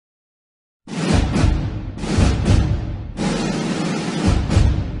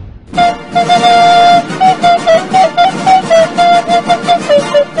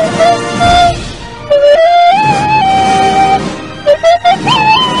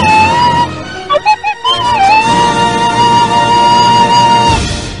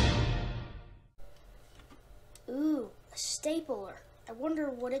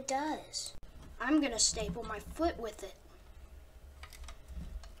I'm gonna staple my foot with it.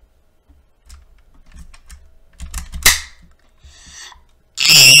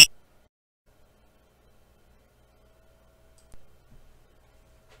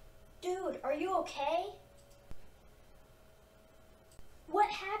 Dude, are you okay? What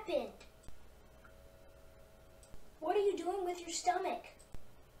happened? What are you doing with your stomach?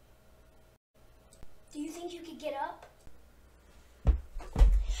 Do you think you could get up?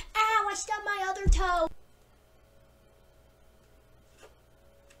 Ow, I stubbed my other toe.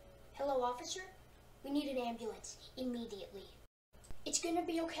 Hello, officer? We need an ambulance immediately. It's gonna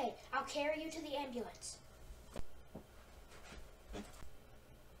be okay. I'll carry you to the ambulance.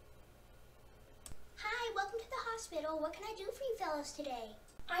 Hi, welcome to the hospital. What can I do for you fellows today?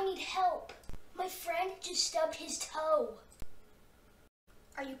 I need help. My friend just stubbed his toe.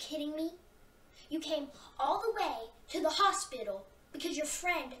 Are you kidding me? You came all the way to the hospital because your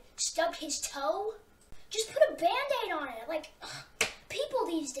friend stubbed his toe? Just put a Band-Aid on it, like people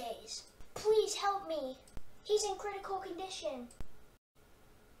these days. Please help me. He's in critical condition.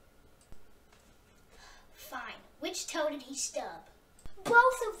 Fine. Which toe did he stub?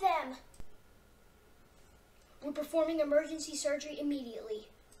 Both of them. We're performing emergency surgery immediately.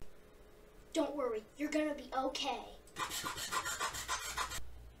 Don't worry, you're gonna be okay.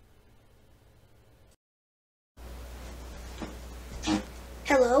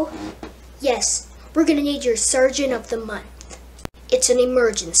 Hello? Yes, we're gonna need your surgeon of the month. It's an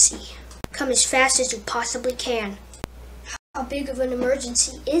emergency. Come as fast as you possibly can. How big of an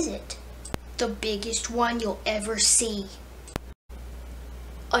emergency is it? The biggest one you'll ever see.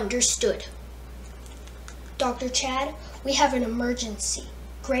 Understood. Dr. Chad, we have an emergency.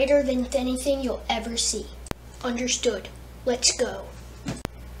 Greater than anything you'll ever see. Understood. Let's go.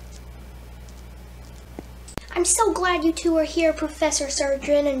 I'm so glad you two are here, Professor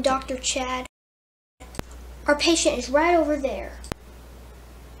Surgeon and Dr. Chad. Our patient is right over there.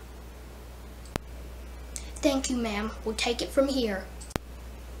 Thank you, ma'am. We'll take it from here.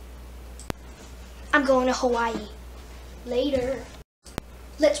 I'm going to Hawaii. Later.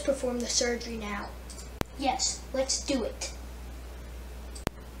 Let's perform the surgery now. Yes, let's do it.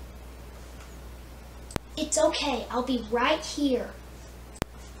 It's okay. I'll be right here.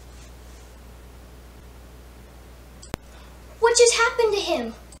 What just happened to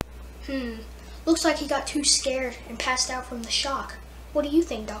him? Looks like he got too scared and passed out from the shock. What do you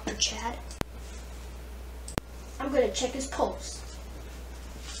think, Dr. Chad? I'm going to check his pulse.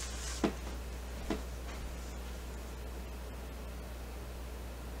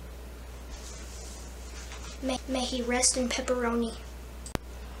 May he rest in pepperoni.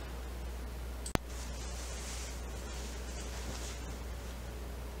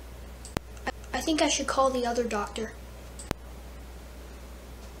 I think I should call the other doctor.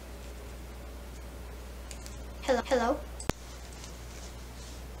 Hello?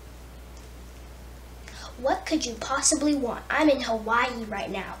 What could you possibly want? I'm in Hawaii right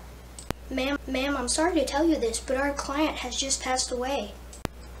now. Ma'am, I'm sorry to tell you this, but our client has just passed away.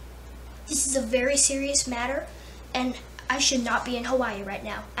 This is a very serious matter, and I should not be in Hawaii right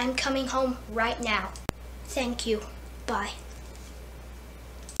now. I'm coming home right now. Thank you. Bye.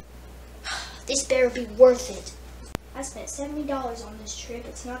 This better be worth it. I spent $70 on this trip.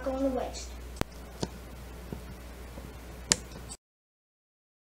 It's not going to waste.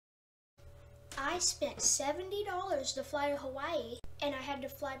 I spent $70 to fly to Hawaii, and I had to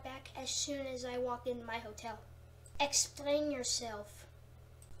fly back as soon as I walked into my hotel. Explain yourself.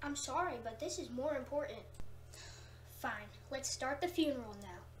 I'm sorry, but this is more important. Fine, let's start the funeral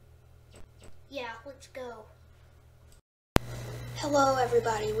now. Yeah, let's go. Hello,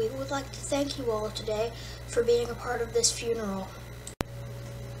 everybody. We would like to thank you all today for being a part of this funeral.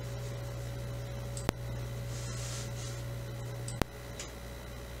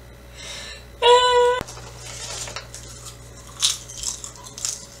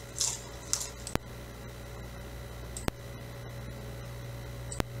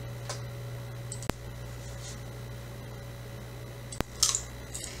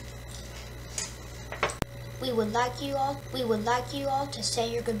 We would like you all to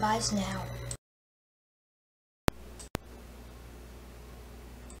say your goodbyes now.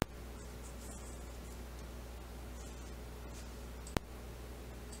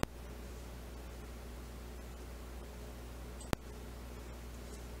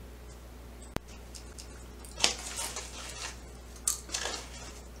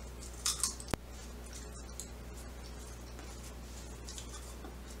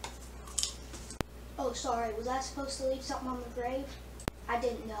 Oh, sorry, was I supposed to leave something on the grave? I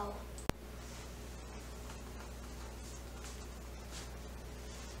didn't know.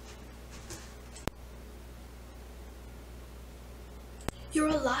 You're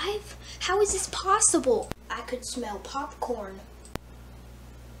alive? How is this possible? I could smell popcorn.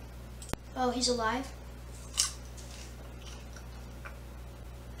 Oh, he's alive?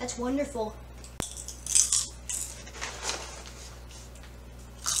 That's wonderful.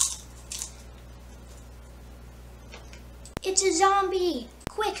 It's a zombie!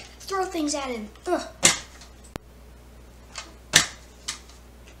 Quick, throw things at him. Ugh.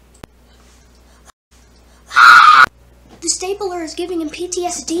 The stapler is giving him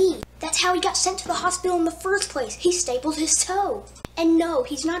PTSD. That's how he got sent to the hospital in the first place. He stapled his toe. And no,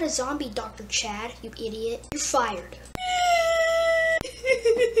 he's not a zombie, Dr. Chad, you idiot. You're fired.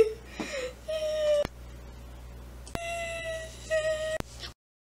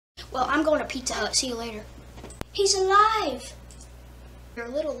 Well, I'm going to Pizza Hut. See you later. He's alive! You're a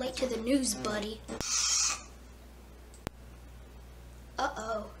little late to the news, buddy.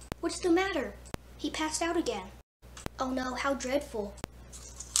 Uh-oh. What's the matter? He passed out again. Oh no, how dreadful.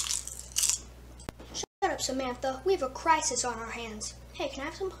 Shut up, Samantha. We have a crisis on our hands. Hey, can I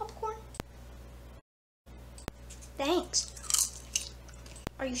have some popcorn? Thanks.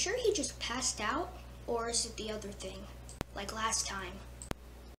 Are you sure he just passed out? Or is it the other thing? Like last time?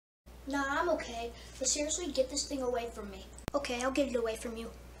 Nah, I'm okay. But seriously, get this thing away from me. Okay, I'll get it away from you.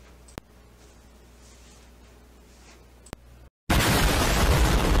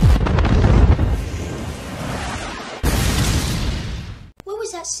 What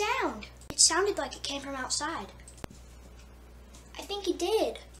was that sound? It sounded like it came from outside. I think it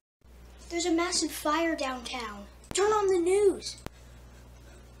did. There's a massive fire downtown. Turn on the news.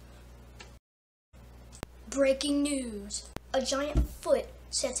 Breaking news. A giant foot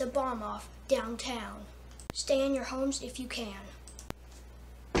sets a bomb off downtown. Stay in your homes if you can.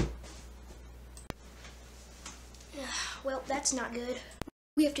 Well, that's not good.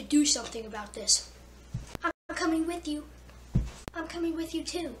 We have to do something about this. I'm coming with you. I'm coming with you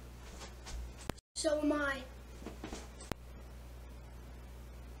too. So am I.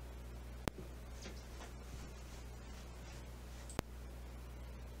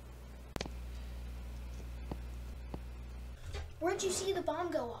 Where'd you see the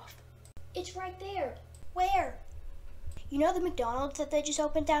bomb go off? It's right there. Where? You know the McDonald's that they just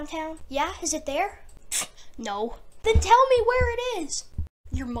opened downtown? Yeah, is it there? No. Then tell me where it is.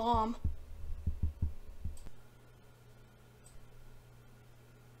 Your mom.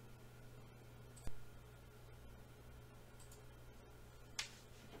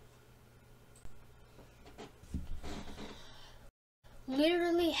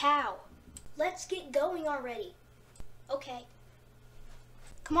 Literally how? Let's get going already. Okay.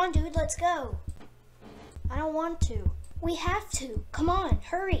 Come on, dude, let's go. I don't want to. We have to. Come on,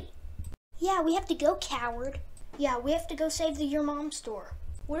 hurry. Yeah, we have to go, coward. Yeah, we have to go save the Your Mom store.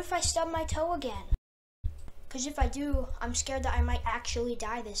 What if I stub my toe again? Because if I do, I'm scared that I might actually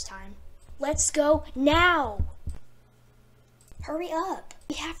die this time. Let's go now. Hurry up.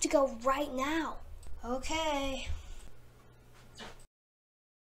 We have to go right now. Okay.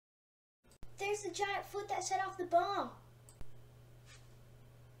 There's the giant foot that set off the bomb.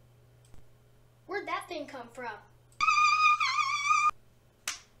 Where'd that thing come from?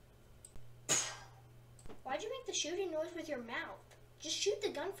 Why'd you make the shooting noise with your mouth? Just shoot the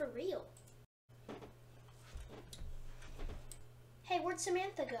gun for real. Hey, where'd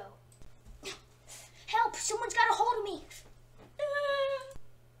Samantha go? Help! Someone's got a hold of me!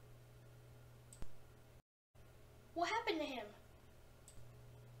 What happened to him?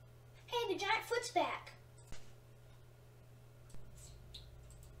 Hey, the giant foot's back.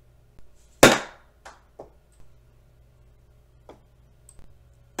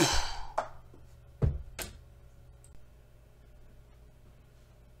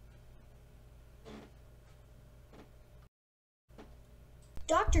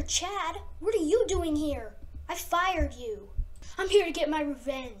 Dr. Chad, what are you doing here? I fired you. I'm here to get my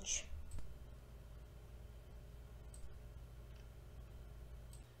revenge.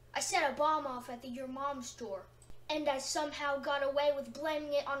 I set a bomb off at the Your Mom store, and I somehow got away with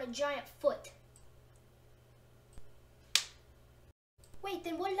blaming it on a giant foot. Wait,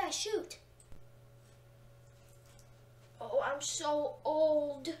 then what did I shoot? Oh, I'm so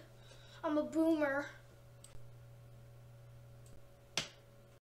old. I'm a boomer.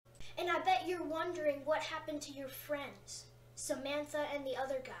 And I bet you're wondering what happened to your friends, Samantha and the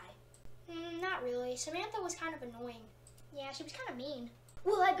other guy. Not really. Samantha was kind of annoying. Yeah, she was kind of mean.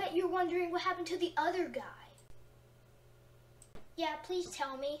 Well, I bet you're wondering what happened to the other guy. Yeah, please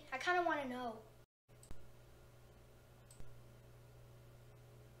tell me. I kind of want to know.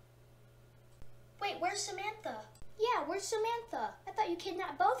 Wait, where's Samantha? Yeah, where's Samantha? I thought you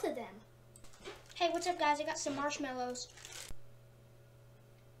kidnapped both of them. Hey, what's up, guys? I got some marshmallows.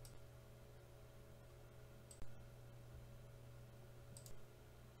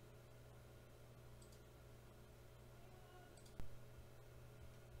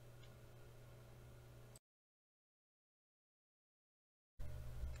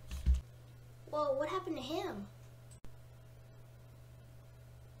 what happened to him?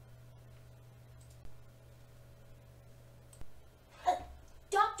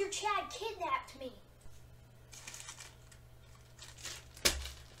 Dr. Chad kidnapped me.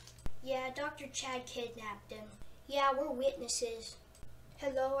 Yeah, Dr. Chad kidnapped him. Yeah, we're witnesses.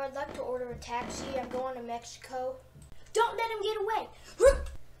 Hello, I'd like to order a taxi. I'm going to Mexico. Don't let him get away.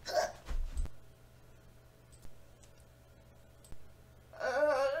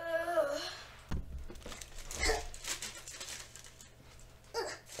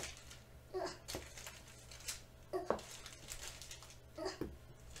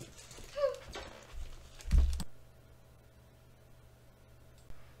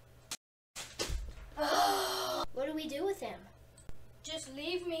 What do we do with him? Just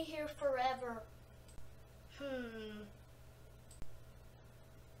leave me here forever.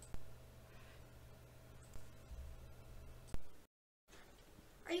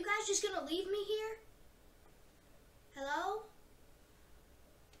 Are you guys just gonna leave me here? Hello?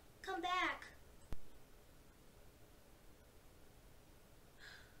 Come back.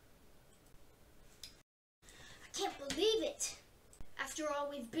 I can't believe it. After all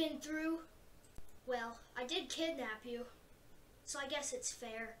we've been through. Well, I did kidnap you, so I guess it's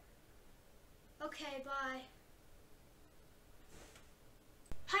fair. Okay, bye.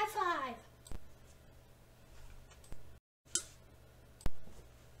 High five!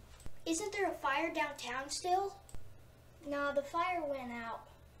 Isn't there a fire downtown still? No, the fire went out.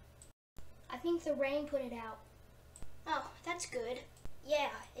 I think the rain put it out. Oh, that's good. Yeah,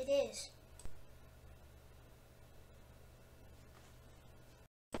 it is.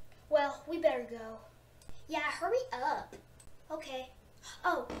 Well, we better go. Yeah, hurry up. Okay.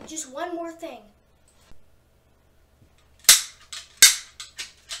 Oh, just one more thing.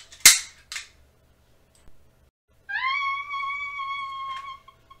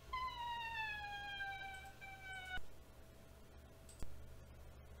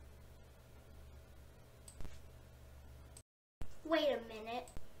 Wait a minute.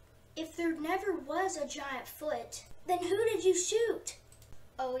 If there never was a giant foot, then who did you shoot?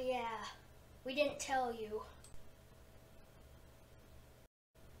 Oh yeah, we didn't tell you.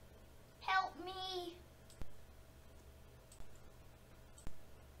 Help me.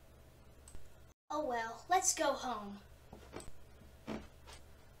 Oh well, let's go home.